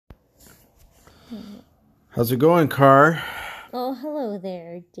How's it going, Car? Oh, hello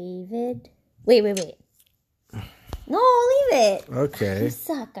there, David. Wait. No, leave it. Okay. You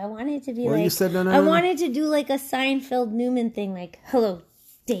suck. I wanted to be Well, like... you said no. I wanted to do like a Seinfeld Newman thing, like, hello,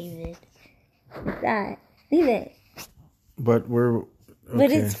 David. Like that. Leave it. But we're... Okay.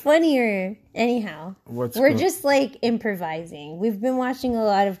 But it's funnier. Anyhow. We're just like improvising. We've been watching a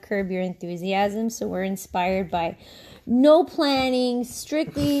lot of Curb Your Enthusiasm, so we're inspired by no planning,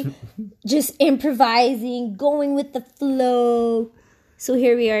 strictly just improvising, going with the flow. So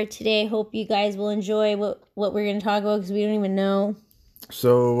here we are today. Hope you guys will enjoy what we're going to talk about because we don't even know.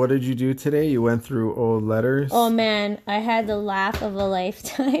 So what did you do today? You went through old letters? Oh man, I had the laugh of a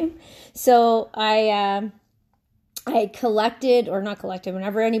lifetime. So I collected, or not collected,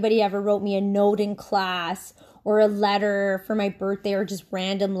 whenever anybody ever wrote me a note in class or a letter for my birthday or just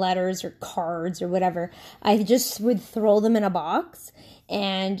random letters or cards or whatever, I just would throw them in a box.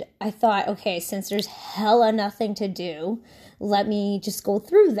 And I thought, okay, since there's hella nothing to do, let me just go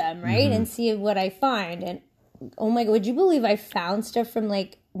through them, right? Mm-hmm. And see what I find. And oh my God, would you believe I found stuff from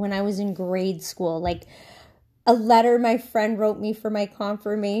like when I was in grade school, like a letter my friend wrote me for my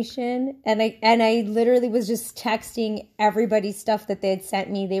confirmation, and I literally was just texting everybody stuff that they had sent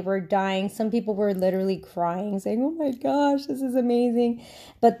me. They were dying. Some people were literally crying, saying, "Oh my gosh, this is amazing."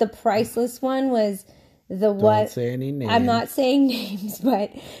 But the priceless one was Don't say any names. I'm not saying names,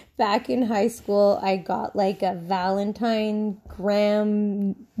 but back in high school, I got like a Valentine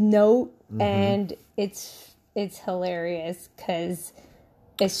Graham note, and it's hilarious because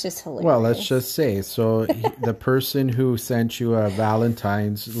it's just hilarious. Well, let's just say, so the person who sent you a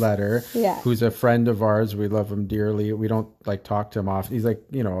Valentine's letter, who's a friend of ours, we love him dearly. We don't like talk to him often. He's like,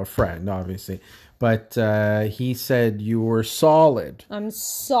 a friend, obviously. But he said you were solid. I'm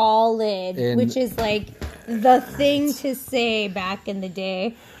solid, which is like the thing to say back in the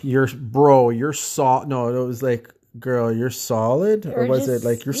day. You're solid. No, it was like, girl, you're solid? Or was it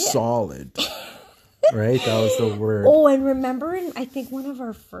like, you're solid? Right? That was the word. Oh, and remember in, I think, one of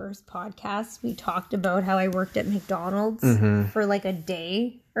our first podcasts, we talked about how I worked at McDonald's for like a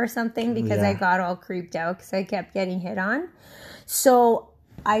day or something because I got all creeped out because I kept getting hit on. So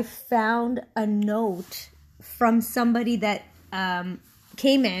I found a note from somebody that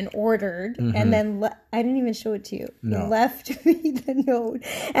came in, ordered, and then I didn't even show it to you. No. He left me the note,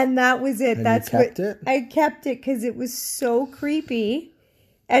 and that was it. And That's you kept it? I kept it because it was so creepy.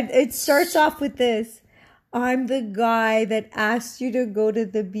 And it starts off with this: I'm the guy that asked you to go to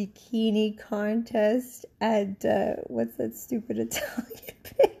the bikini contest at, what's that stupid Italian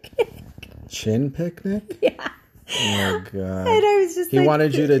picnic? Chin picnic? Yeah. Oh, God. And I was just he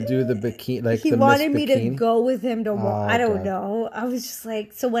wanted you to do the bikini, like he the wanted Miss me Bikini? to go with him to walk. I don't God. know. I was just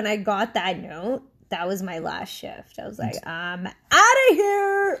like, so when I got that note, that was my last shift. I was like, I'm out of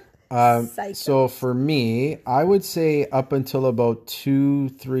here. So for me, I would say up until about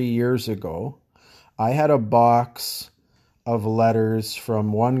 2-3 years ago, I had a box of letters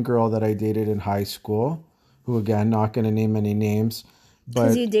from one girl that I dated in high school, who, again, not going to name any names.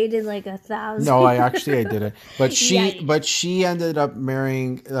 Because you dated like 1,000. No, I didn't. But she ended up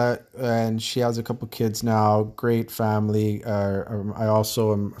marrying, and she has a couple kids now. Great family. I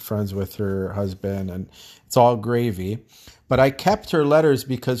also am friends with her husband, and it's all gravy. But I kept her letters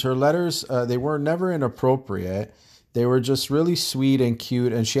because her letters, they were never inappropriate. They were just really sweet and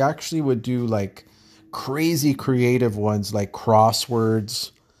cute. And she actually would do like crazy creative ones, like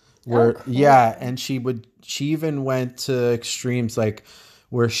crosswords. Where, cool. Yeah, and she even went to extremes, like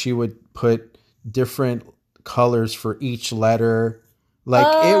where she would put different colors for each letter. Like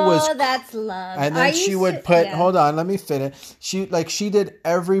it was, that's love. and then she would put. Hold on, let me finish. She did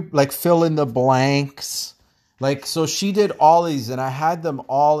every, like, fill in the blanks. Like, so she did all these, and I had them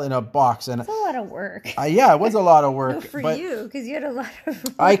all in a box. And it's a lot of work. Yeah, it was a lot of work. No, for you, because you had a lot of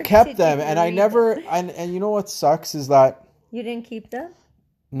work. I kept them, and I never, and you know what sucks is that... You didn't keep them?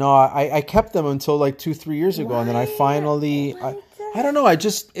 No, I kept them until like 2-3 years ago, and then I finally... I don't know,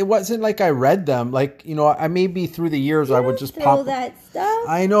 it wasn't like I read them. Like, I maybe through the years I would just pop... that stuff.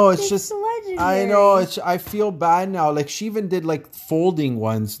 I know, it's just... Legendary. I know, I feel bad now. Like, she even did like folding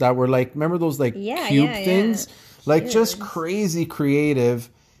ones that were like, remember those like cube things? Like, just crazy creative.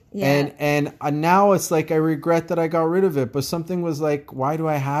 Yeah. And now it's like I regret that I got rid of it. But something was like, why do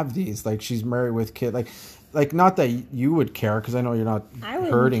I have these? Like, she's married with kid. Like not that you would care, because I know you're not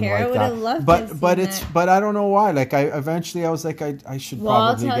hurting like that. I would have loved but I don't know why. Like, I was like, I should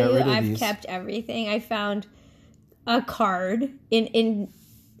probably get rid of these. I've kept everything. I found a card in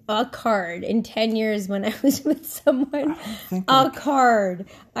 10 years when I was with someone. Card.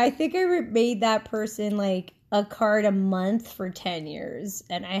 I think I made that person like a card a month for 10 years,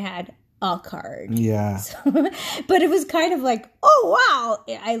 and I had a card. Yeah. So, but it was kind of like, oh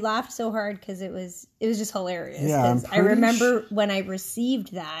wow, I laughed so hard because it was just hilarious. Yeah, I remember when I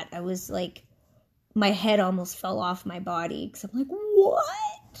received that, I was like, my head almost fell off my body because I'm like,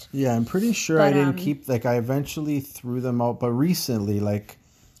 what? Yeah, I'm pretty sure I didn't keep, like, I eventually threw them out, but recently, like,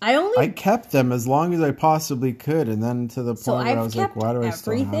 I kept them as long as I possibly could, and then to the point where I was like, why do I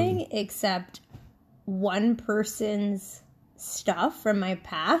still have them? Everything except one person's stuff from my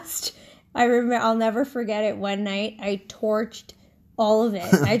past. I remember, I'll never forget it. One night I torched all of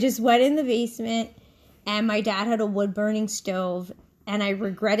it. I just went in the basement, and my dad had a wood burning stove, and I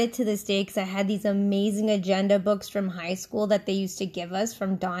regret it to this day because I had these amazing agenda books from high school that they used to give us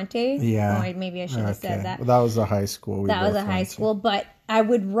from Dante. Yeah. Oh, maybe I should have said that. Well, that was a high school. That was a high school, but I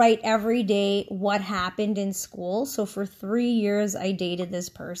would write every day what happened in school. So for 3 years, I dated this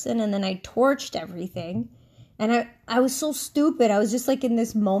person, and then I torched everything. And I was so stupid. I was just like in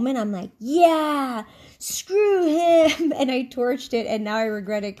this moment, I'm like, yeah, screw him. And I torched it, and now I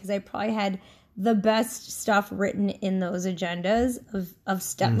regret it because I probably had the best stuff written in those agendas of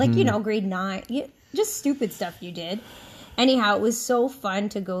stuff. Like, grade 9. Just stupid stuff you did. Anyhow, it was so fun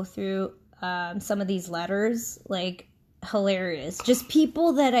to go through some of these letters. Like, hilarious. Just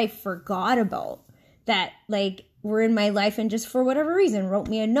people that I forgot about that, like, were in my life and just for whatever reason wrote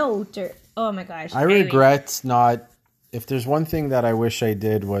me a note or, oh my gosh. I regret not, if there's one thing that I wish I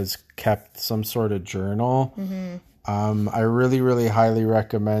did was kept some sort of journal. I really, really highly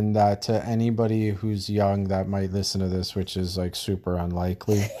recommend that to anybody who's young that might listen to this, which is like super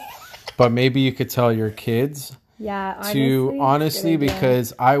unlikely. But maybe you could tell your kids. Yeah, honestly,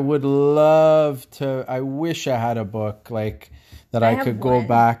 because I would love to. I wish I had a book like that I could go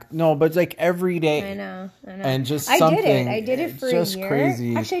back. No, but like every day. I know. And just something. I did it for a year.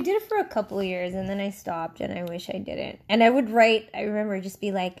 Crazy. Actually, I did it for a couple of years, and then I stopped, and I wish I didn't. And I would write. I remember just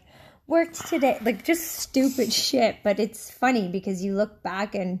be like, worked today, like just stupid shit. But it's funny because you look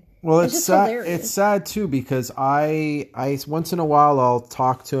back and. Well, it's sad. Hilarious. It's sad too because I once in a while I'll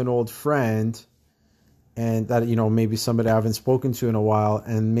talk to an old friend. And that, maybe somebody I haven't spoken to in a while,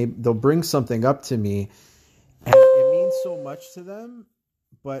 and maybe they'll bring something up to me, and it means so much to them,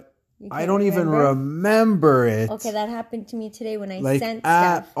 but I don't even remember it. Okay, that happened to me today when I sent stuff.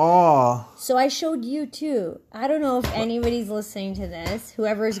 At all. So I showed you too. I don't know if anybody's listening to this,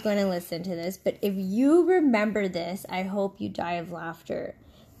 whoever is going to listen to this, but if you remember this, I hope you die of laughter.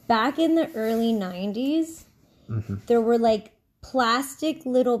 Back in the early 90s, there were like plastic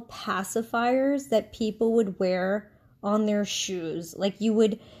little pacifiers that people would wear on their shoes. Like you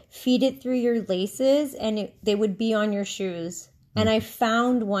would feed it through your laces and they would be on your shoes. And I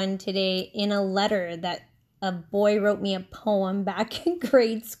found one today in a letter that a boy wrote me a poem back in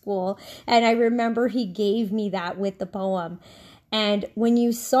grade school. And I remember he gave me that with the poem. And when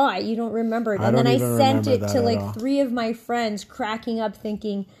you saw it, you don't remember it. And then I sent it to like 3 of my friends, cracking up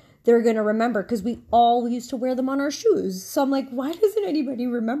thinking, they're going to remember because we all used to wear them on our shoes. So I'm like, why doesn't anybody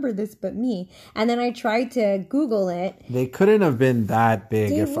remember this but me? And then I tried to Google it. They couldn't have been that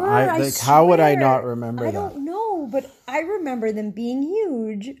big. How would I not remember that? I don't know, but I remember them being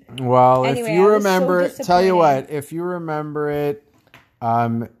huge. Well, anyway, if you remember it, tell you what, if you remember it,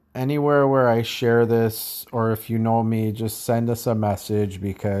 anywhere where I share this, or if you know me, just send us a message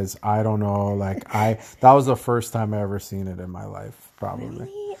because I don't know. That was the first time I ever seen it in my life, probably.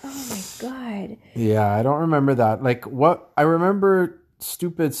 Really? Oh my God. Yeah, I don't remember that. I remember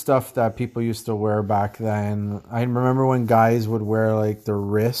stupid stuff that people used to wear back then. I remember when guys would wear like the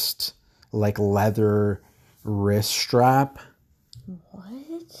wrist, like leather wrist strap.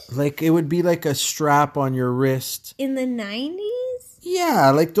 What? Like it would be like a strap on your wrist. In the 90s? Yeah,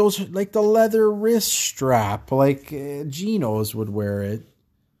 like those, like the leather wrist strap. Like Genos would wear it.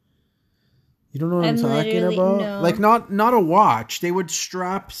 You don't know what I'm talking about? No. Like not a watch. They would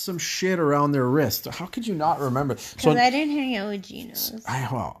strap some shit around their wrist. How could you not remember? Because I didn't hang out with Genos.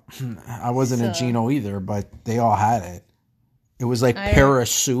 I wasn't a Geno either, but they all had it. It was like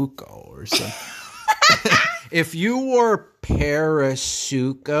Parasuco or something. If you wore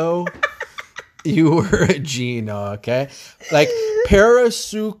Parasuco, you were a Geno, okay? Like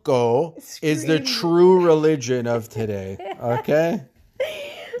Parasuco is the true religion of today, okay?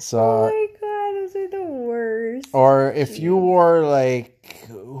 So. Oh my God, those are the worst. Or if you wore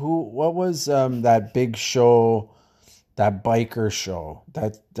what was that big show, that biker show,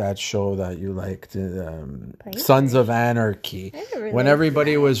 that show that you liked, Sons of Anarchy, when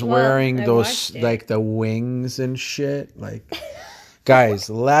everybody was wearing those like the wings and shit. Like, guys,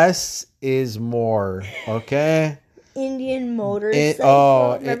 less is more, okay? Indian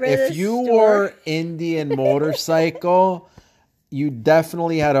motorcycle. If you wore Indian motorcycle. you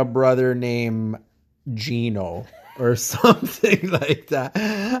definitely had a brother named Gino or something like that.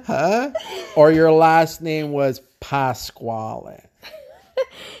 Huh? Or your last name was Pasquale.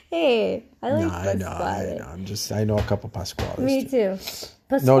 Hey, I like Pasquale. I know a couple Pasquales. Me too.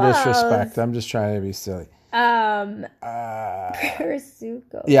 No disrespect. I'm just trying to be silly. Parasuco.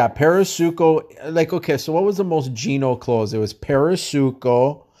 Yeah, Parasuco. Like, okay, so what was the most Gino clothes? It was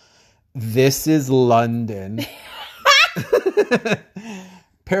Parasuco. This is London.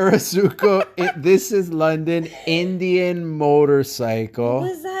 Parasuco. This is London. Indian Motorcycle. What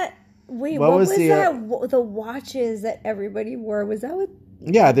was that? Wait, what was that? The watches that everybody wore. Was that what?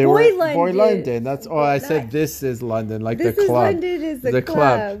 Yeah, they Boy were London. Boy London. That's I said. This is London, like this the club. London is the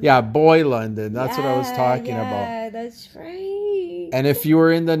club. Yeah, Boy London. That's what I was talking about. Yeah, that's right. And if you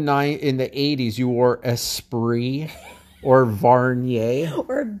were in the 80s, you wore Esprit or Varnier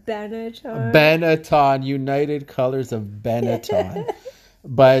or Benetton. Benetton, United Colors of Benetton.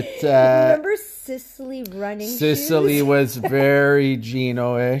 But remember Sicily running Sicily shoes? was very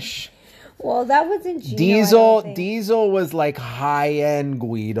Gino-ish. Well, that wasn't Gino. Diesel was like high-end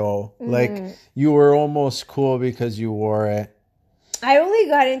Guido. Like, you were almost cool because you wore it. I only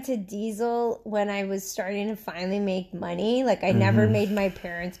got into Diesel when I was starting to finally make money. Like, I never made my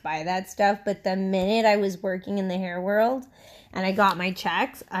parents buy that stuff. But the minute I was working in the hair world and I got my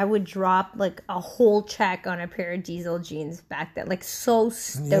checks, I would drop like a whole check on a pair of Diesel jeans back then. Like, so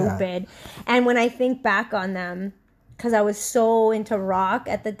stupid. Yeah. And when I think back on them, because I was so into rock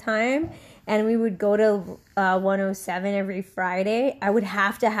at the time, and we would go to 107 every Friday, I would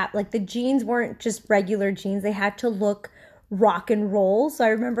have to have, like, the jeans weren't just regular jeans. They had to look rock and roll. So I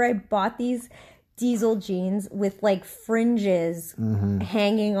remember I bought these Diesel jeans with, like, fringes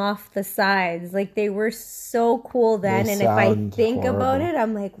hanging off the sides. Like, they were so cool then. And if I think about it,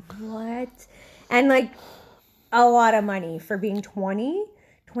 I'm like, what? And, like, a lot of money for being 20,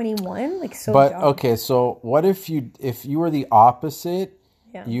 21. Like, so But, dumb. okay, so what if you were the opposite?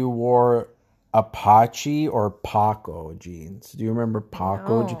 Yeah. You wore Apache or Paco jeans. Do you remember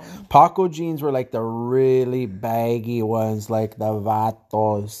Paco? No. Paco jeans were like the really baggy ones, like the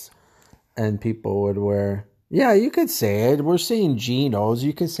Vatos, and people would wear. Yeah, you could say it. We're saying Ginos.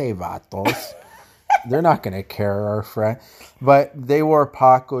 You could say Vatos. They're not going to care, our friend. But they wore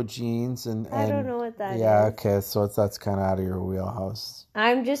Paco jeans. And I don't know what that is. Yeah, okay, so that's kind of out of your wheelhouse.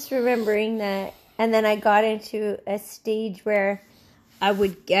 I'm just remembering that. And then I got into a stage where I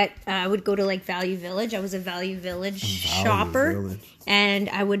would go to like Value Village. I was a Value Village shopper. And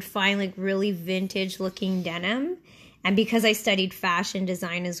I would find like really vintage looking denim. And because I studied fashion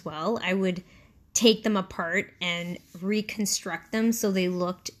design as well, I would take them apart and reconstruct them so they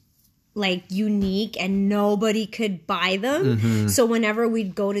looked like unique and nobody could buy them. So whenever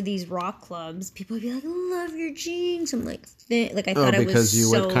we'd go to these rock clubs, people would be like, I love your jeans. I'm like, I thought it was because you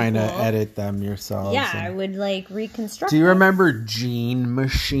so would kind of cool. edit them yourself. Yeah, I would like reconstruct Do you them. remember Jean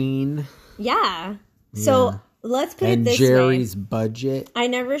Machine? Yeah. So let's put it this way. And Jerry's Budget? I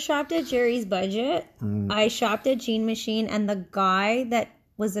never shopped at Jerry's Budget. I shopped at Jean Machine, and the guy that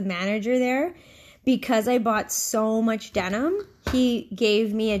was the manager there, because I bought so much denim, he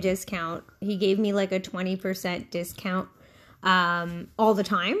gave me a discount. He gave me like a 20% discount all the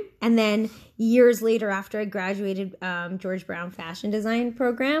time. And then years later, after I graduated George Brown Fashion Design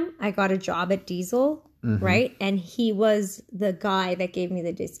program, I got a job at Diesel, right? And he was the guy that gave me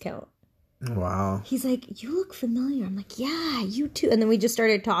the discount. Wow. He's like, you look familiar. I'm like, yeah, you too. And then we just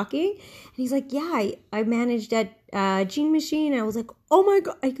started talking. And he's like, yeah, I managed at Jean Machine. I was like, oh my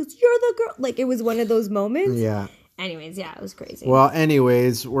God. He goes, you're the girl. Like, it was one of those moments. Yeah. Anyways, yeah, it was crazy. Well,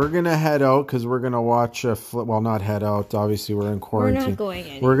 anyways, we're going to head out because we're going to watch well, not head out. Obviously, we're in quarantine. We're not going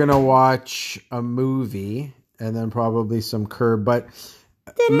anywhere. We're going to watch a movie and then probably some Curb. But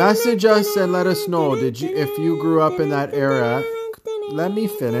message us and let us know. If you grew up in that era? Let me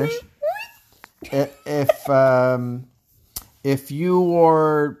finish. If you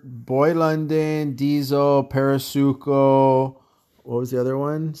wore Boy London, Diesel, Parasuco, what was the other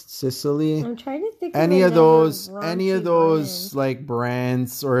one? Sicily. I'm trying to think. Any of those like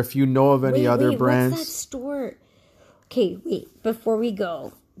brands, or if you know of any other brands. What's that store? Okay, wait. Before we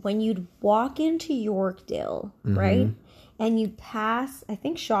go, when you'd walk into Yorkdale, right? And you pass, I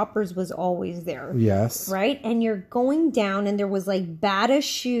think Shoppers was always there. Yes. Right? And you're going down and there was like Bata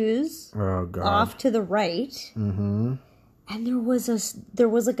shoes off to the right. And there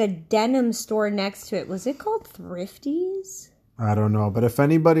was like a denim store next to it. Was it called Thrifties? I don't know. But if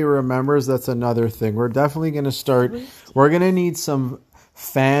anybody remembers, that's another thing. We're definitely going to start. We're going to need some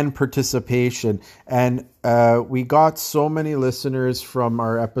fan participation. And we got so many listeners from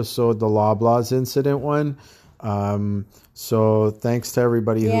our episode, the Loblaws incident one. So thanks to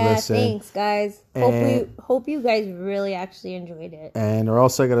everybody who listened. Thanks, guys. Hope you guys really actually enjoyed it. And or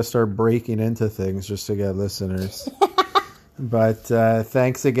else I got to start breaking into things just to get listeners. But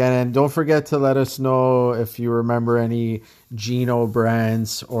thanks again. And don't forget to let us know if you remember any Gino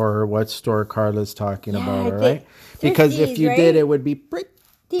brands or what store Carla's talking about, all right? Because if you did, it would be pretty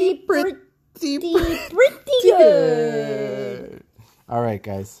good. All right,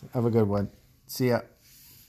 guys. Have a good one. See ya.